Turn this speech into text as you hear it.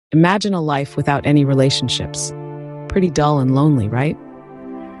Imagine a life without any relationships. Pretty dull and lonely, right?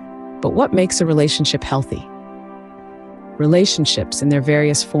 But what makes a relationship healthy? Relationships, in their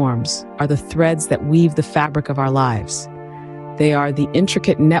various forms, are the threads that weave the fabric of our lives. They are the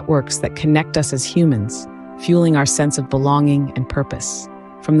intricate networks that connect us as humans, fueling our sense of belonging and purpose.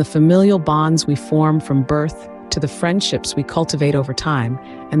 From the familial bonds we form from birth to the friendships we cultivate over time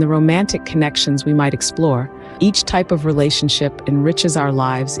and the romantic connections we might explore, each type of relationship enriches our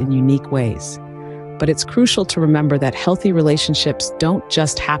lives in unique ways. But it's crucial to remember that healthy relationships don't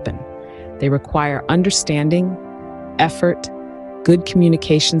just happen. They require understanding, effort, good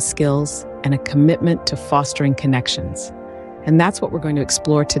communication skills, and a commitment to fostering connections. And that's what we're going to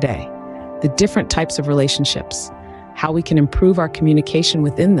explore today. The different types of relationships, how we can improve our communication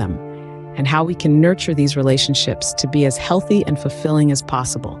within them, and how we can nurture these relationships to be as healthy and fulfilling as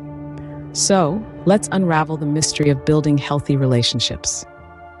possible. So, let's unravel the mystery of building healthy relationships.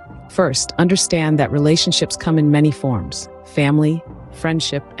 First, understand that relationships come in many forms: family,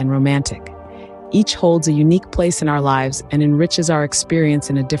 friendship, and romantic. Each holds a unique place in our lives and enriches our experience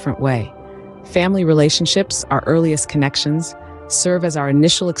in a different way. Family relationships, our earliest connections, serve as our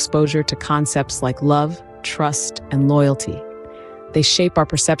initial exposure to concepts like love, trust, and loyalty. They shape our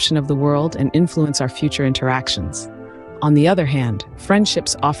perception of the world and influence our future interactions. On the other hand,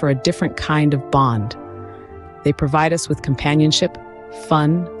 friendships offer a different kind of bond. They provide us with companionship,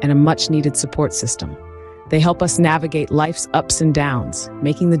 fun, and a much-needed support system. They help us navigate life's ups and downs,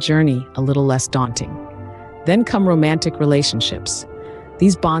 making the journey a little less daunting. Then come romantic relationships.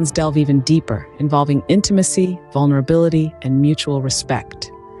 These bonds delve even deeper, involving intimacy, vulnerability, and mutual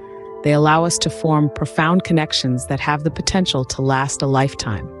respect. They allow us to form profound connections that have the potential to last a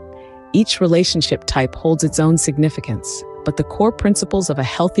lifetime. Each relationship type holds its own significance, but the core principles of a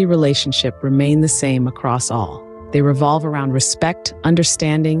healthy relationship remain the same across all. They revolve around respect,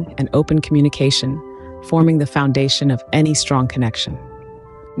 understanding, and open communication, forming the foundation of any strong connection.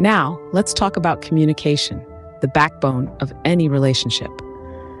 Now, let's talk about communication, the backbone of any relationship.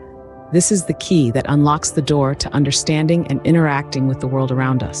 This is the key that unlocks the door to understanding and interacting with the world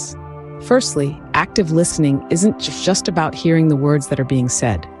around us. Firstly, active listening isn't just about hearing the words that are being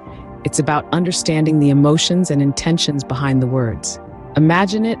said. It's about understanding the emotions and intentions behind the words.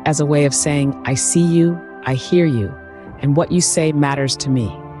 Imagine it as a way of saying, "I see you, I hear you, and what you say matters to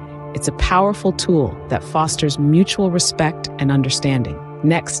me." It's a powerful tool that fosters mutual respect and understanding.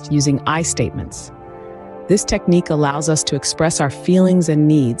 Next, using I statements. This technique allows us to express our feelings and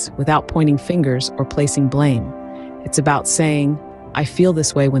needs without pointing fingers or placing blame. It's about saying, "I feel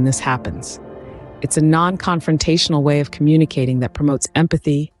this way when this happens." It's a non-confrontational way of communicating that promotes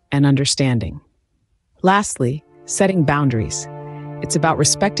empathy and understanding. Lastly, setting boundaries. It's about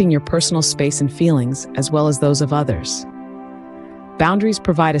respecting your personal space and feelings as well as those of others. Boundaries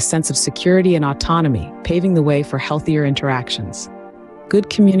provide a sense of security and autonomy, paving the way for healthier interactions. Good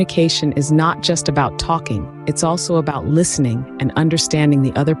communication is not just about talking, it's also about listening and understanding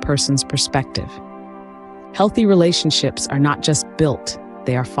the other person's perspective. Healthy relationships are not just built,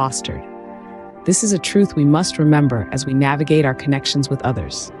 they are fostered. This is a truth we must remember as we navigate our connections with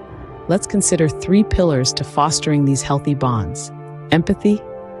others. Let's consider 3 pillars to fostering these healthy bonds: empathy,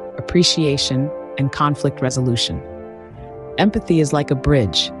 appreciation, and conflict resolution. Empathy is like a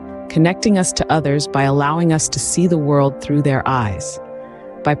bridge, connecting us to others by allowing us to see the world through their eyes.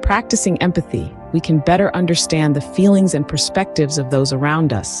 By practicing empathy, we can better understand the feelings and perspectives of those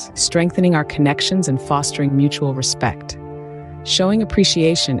around us, strengthening our connections and fostering mutual respect. Showing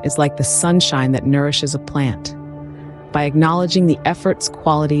appreciation is like the sunshine that nourishes a plant. By acknowledging the efforts,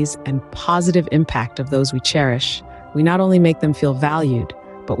 qualities, and positive impact of those we cherish, we not only make them feel valued,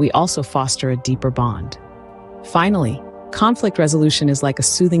 but we also foster a deeper bond. Finally, conflict resolution is like a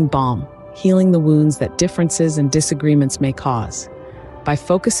soothing balm, healing the wounds that differences and disagreements may cause. By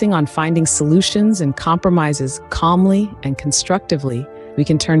focusing on finding solutions and compromises calmly and constructively, we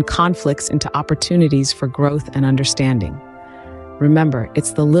can turn conflicts into opportunities for growth and understanding. Remember,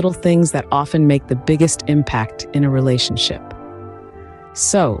 it's the little things that often make the biggest impact in a relationship.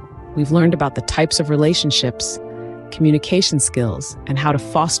 So, we've learned about the types of relationships, communication skills, and how to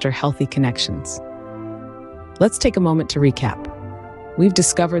foster healthy connections. Let's take a moment to recap. We've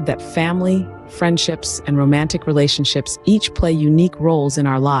discovered that family, friendships, and romantic relationships each play unique roles in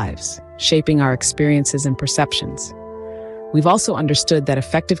our lives, shaping our experiences and perceptions. We've also understood that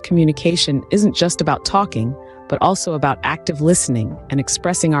effective communication isn't just about talking, but also about active listening and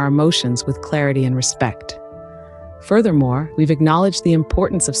expressing our emotions with clarity and respect. Furthermore, we've acknowledged the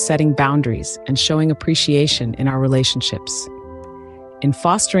importance of setting boundaries and showing appreciation in our relationships. In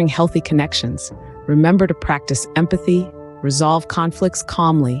fostering healthy connections, remember to practice empathy, resolve conflicts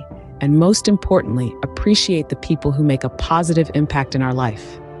calmly, and most importantly, appreciate the people who make a positive impact in our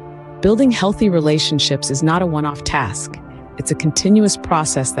life. Building healthy relationships is not a one-off task. It's a continuous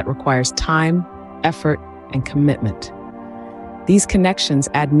process that requires time, effort, and commitment. These connections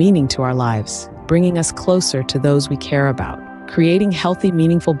add meaning to our lives, bringing us closer to those we care about. Creating healthy,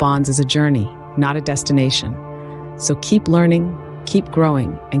 meaningful bonds is a journey, not a destination. So keep learning, keep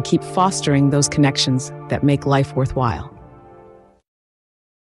growing, and keep fostering those connections that make life worthwhile.